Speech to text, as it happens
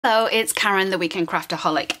Hello, it's Karen, the Weekend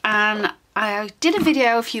Craftaholic, and I did a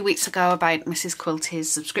video a few weeks ago about Mrs.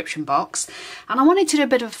 Quilty's subscription box, and I wanted to do a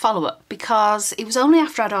bit of a follow-up because it was only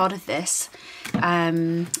after I'd ordered this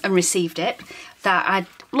and received it that I'd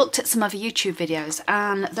looked at some other YouTube videos,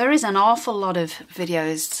 and there is an awful lot of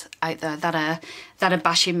videos out there that are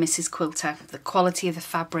bashing Mrs. Quilty. The quality of the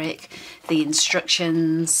fabric, the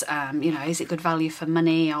instructions, you know, is it good value for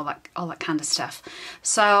money, all that kind of stuff.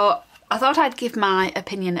 So I thought I'd give my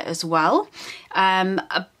opinion as well.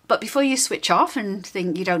 But before you switch off and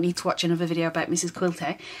think you don't need to watch another video about Mrs.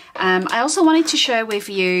 Quilty, I also wanted to share with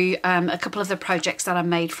you a couple of the projects that I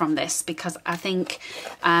made from this, because I think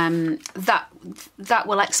that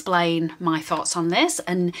will explain my thoughts on this.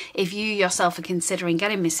 And if you yourself are considering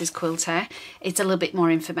getting Mrs. Quilty, it's a little bit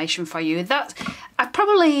more information for you. That I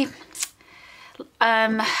probably...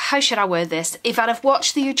 how should I word this? If I'd have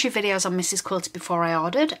watched the YouTube videos on Mrs. Quilty before I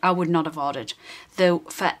ordered, I would not have ordered. Though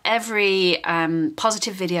for every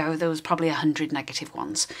positive video, there was probably 100 negative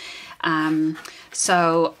ones.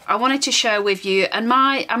 So I wanted to share with you, and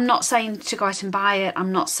I'm not saying to go out and buy it.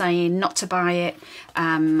 I'm not saying not to buy it.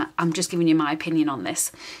 I'm just giving you my opinion on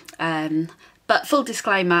this. But full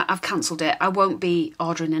disclaimer, I've cancelled it. I won't be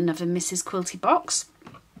ordering another Mrs. Quilty box.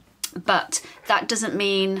 But that doesn't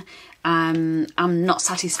mean I'm not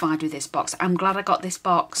satisfied with this box. I'm glad I got this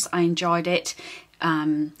box. I enjoyed it.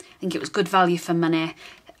 I think it was good value for money.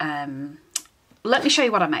 Let me show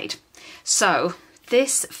you what I made. So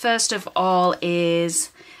this, first of all, is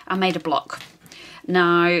I made a block.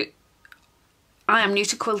 Now, I am new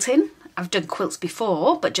to quilting. I've done quilts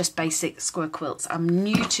before, but just basic square quilts. I'm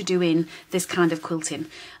new to doing this kind of quilting.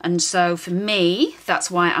 And so for me, that's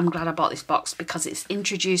why I'm glad I bought this box, because it's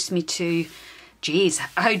introduced me to, geez,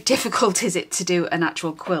 how difficult is it to do an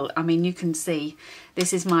actual quilt? I mean, you can see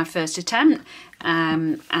this is my first attempt,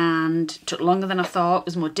 and took longer than I thought,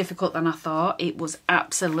 was more difficult than I thought. It was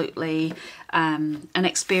absolutely an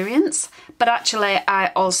experience, but actually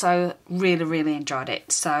I also really enjoyed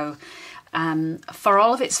it. So for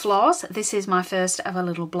all of its flaws, this is my first ever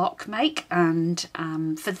little block make, and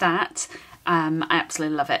for that I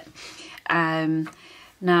absolutely love it.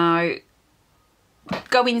 Now,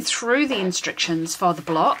 going through the instructions for the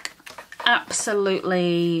block,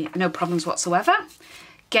 absolutely no problems whatsoever.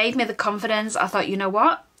 Gave me the confidence. I thought, you know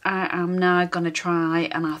what, I am now going to try,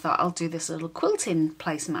 and I thought I'll do this little quilting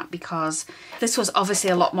placemat, because this was obviously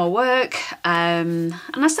a lot more work, and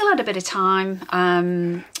I still had a bit of time,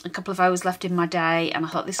 a couple of hours left in my day, and I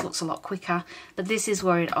thought this looks a lot quicker, but this is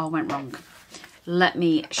where it all went wrong. Let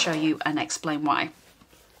me show you and explain why.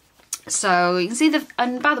 So you can see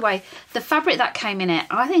and by the way, the fabric that came in it,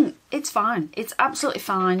 I think it's fine. It's absolutely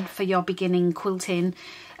fine for your beginning quilting.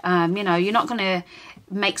 You know, you're not going to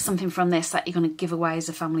make something from this that you're going to give away as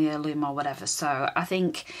a family heirloom or whatever. So I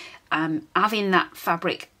think having that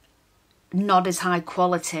fabric not as high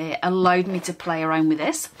quality allowed me to play around with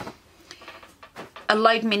this.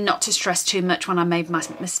 Allowed me not to stress too much when I made my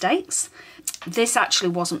mistakes. This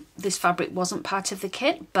fabric wasn't part of the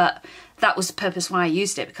kit, but that was the purpose why I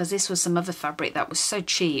used it, because this was some other fabric that was so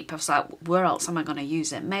cheap. I was like, where else am I going to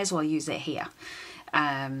use it? May as well use it here.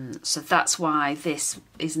 So that's why this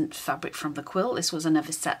isn't fabric from the quilt. This was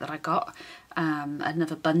another set that I got,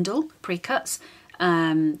 another bundle, pre-cuts,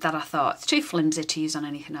 that I thought it's too flimsy to use on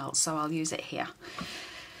anything else, so I'll use it here.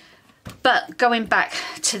 But going back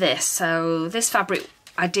to this, so this fabric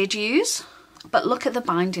I did use, but look at the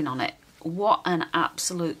binding on it. What an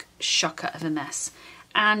absolute shocker of a mess.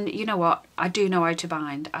 And you know what? I do know how to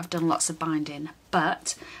bind. I've done lots of binding,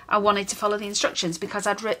 but I wanted to follow the instructions because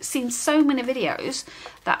I'd seen so many videos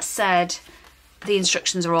that said the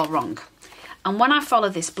instructions are all wrong. And when I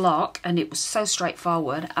followed this block and it was so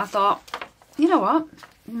straightforward, I thought, you know what?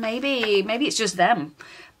 Maybe it's just them.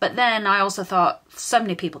 But then I also thought, so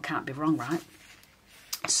many people can't be wrong, right?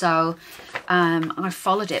 So I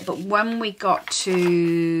followed it, but when we got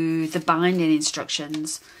to the binding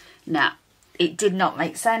instructions, nah, it did not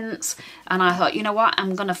make sense. And I thought, you know what,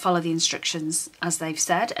 I'm going to follow the instructions as they've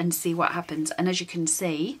said and see what happens. And as you can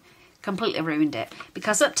see, completely ruined it,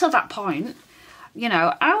 because up till that point, you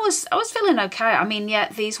know, I was feeling okay. I mean, yeah,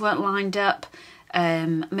 these weren't lined up,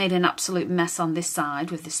 made an absolute mess on this side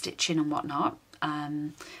with the stitching and whatnot.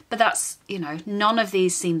 But that's, you know, none of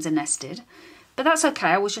these seams are nested. But that's okay,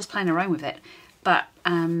 I was just playing around with it. But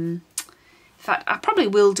in fact, I probably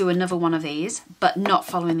will do another one of these, but not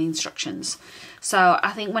following the instructions. So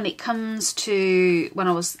I think when it comes to, when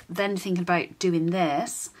I was then thinking about doing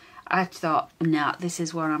this, I thought, nah, this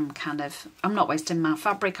is where I'm not wasting my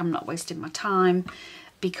fabric, I'm not wasting my time.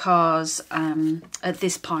 because at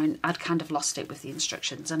this point I'd kind of lost it with the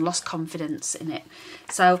instructions and lost confidence in it.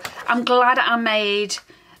 So I'm glad I made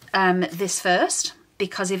this first,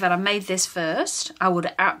 because if I made this first, I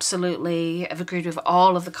would absolutely have agreed with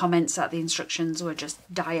all of the comments that the instructions were just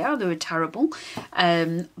dire, they were terrible.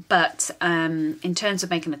 But in terms of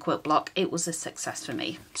making a quilt block, it was a success for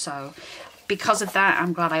me. So because of that,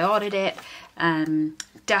 I'm glad I ordered it.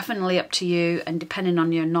 Definitely up to you, and depending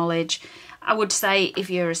on your knowledge, I would say if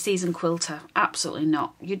you're a seasoned quilter, absolutely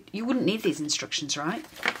not. You wouldn't need these instructions, right?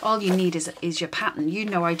 All you need is your pattern. You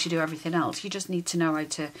know how to do everything else. You just need to know how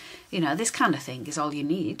to, you know, this kind of thing is all you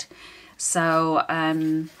need. So,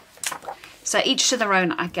 so each to their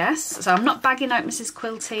own, I guess. So I'm not bagging out Mrs.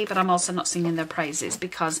 Quilty, but I'm also not singing their praises,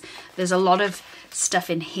 because there's a lot of stuff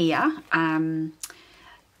in here.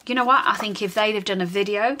 You know what? I think if they'd have done a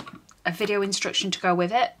video instruction to go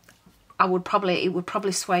with it, it would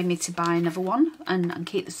probably sway me to buy another one and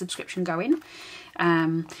keep the subscription going.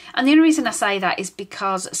 And the only reason I say that is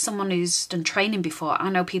because as someone who's done training before,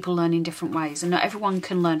 I know people learn in different ways, and not everyone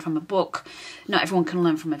can learn from a book, not everyone can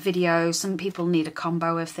learn from a video. Some people need a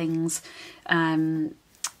combo of things.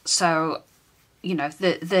 So, you know,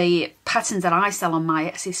 the patterns that I sell on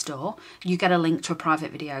my Etsy store, you get a link to a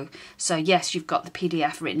private video. So yes, you've got the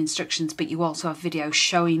PDF written instructions, but you also have videos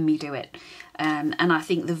showing me do it. And I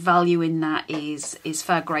think the value in that is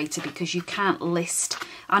far greater, because you can't list,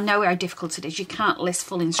 I know how difficult it is, you can't list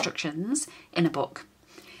full instructions in a book,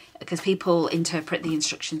 because people interpret the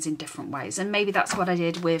instructions in different ways. And maybe that's what I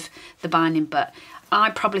did with the binding, but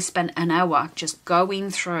I probably spent an hour just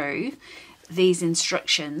going through these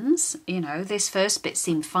instructions. You know, this first bit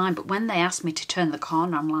seemed fine, but when they asked me to turn the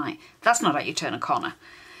corner, I'm like, that's not how you turn a corner.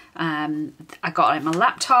 I got it on my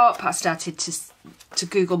laptop. I started to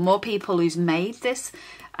Google more people who's made this,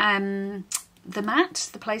 the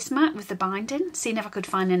placemat with the binding, seeing if I could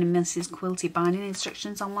find any Mrs. Quilty binding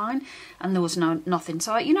instructions online, and there was nothing.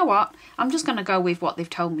 So you know what, I'm just going to go with what they've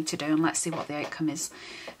told me to do, and let's see what the outcome is.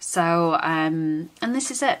 So and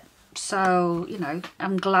this is it. So, you know,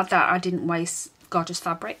 I'm glad that I didn't waste gorgeous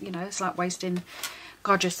fabric. You know, it's like wasting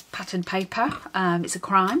gorgeous pattern paper. It's a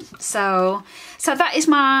crime. So that is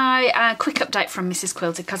my quick update from Mrs.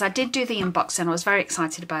 Quilty, because I did do the unboxing. I was very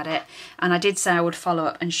excited about it, and I did say I would follow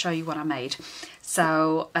up and show you what I made.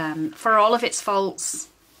 So for all of its faults,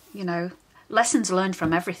 you know, lessons learned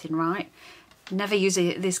from everything, right? Never use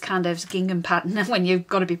this kind of gingham pattern when you've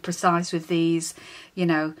got to be precise with these. You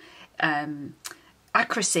know,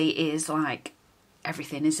 accuracy is like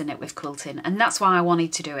everything, isn't it, with quilting? And that's why I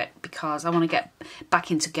wanted to do it, because I want to get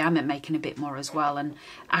back into gamut making a bit more as well, and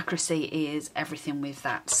accuracy is everything with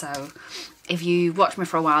that. So if you watch me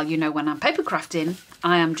for a while, you know when I'm paper crafting,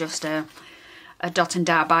 I am just a dot and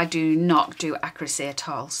dab. I do not do accuracy at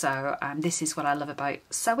all. So this is what I love about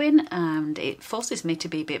sewing, and it forces me to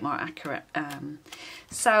be a bit more accurate.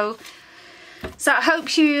 So I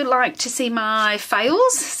hope you like to see my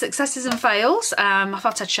fails, successes and fails. I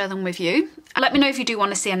thought I'd share them with you. Let me know if you do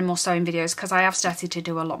want to see any more sewing videos, because I have started to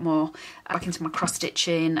do a lot more back into my cross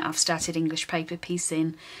stitching. I've started English paper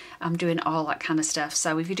piecing. I'm doing all that kind of stuff.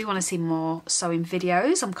 So if you do want to see more sewing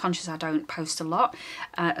videos, I'm conscious I don't post a lot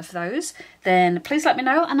of those, then please let me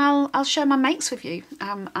know, and I'll share my makes with you.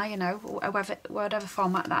 You know, whatever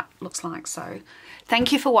format that looks like. So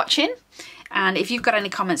thank you for watching. And if you've got any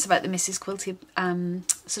comments about the Mrs. Quilty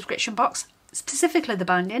subscription box, specifically the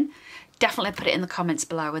binding, definitely put it in the comments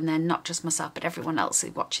below, and then not just myself but everyone else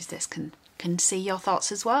who watches this can see your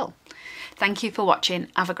thoughts as well. Thank you for watching.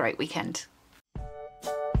 Have a great weekend.